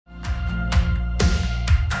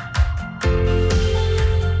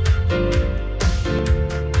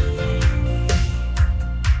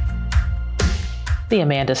The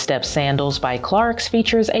Amanda Step Sandals by Clarks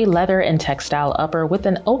features a leather and textile upper with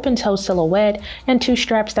an open-toe silhouette and two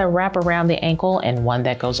straps that wrap around the ankle and one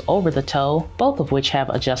that goes over the toe, both of which have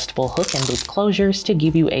adjustable hook and loop closures to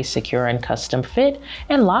give you a secure and custom fit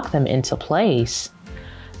and lock them into place.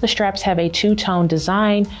 The straps have a two-tone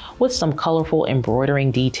design with some colorful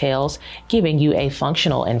embroidering details, giving you a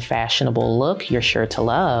functional and fashionable look you're sure to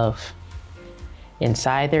love.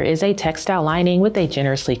 Inside, there is a textile lining with a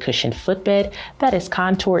generously cushioned footbed that is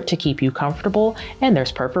contoured to keep you comfortable, and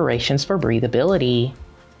there's perforations for breathability.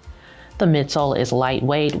 The midsole is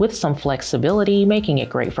lightweight with some flexibility, making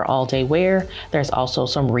it great for all-day wear. There's also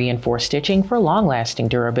some reinforced stitching for long-lasting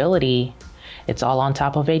durability. It's all on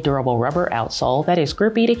top of a durable rubber outsole that is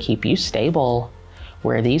grippy to keep you stable.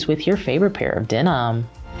 Wear these with your favorite pair of denim.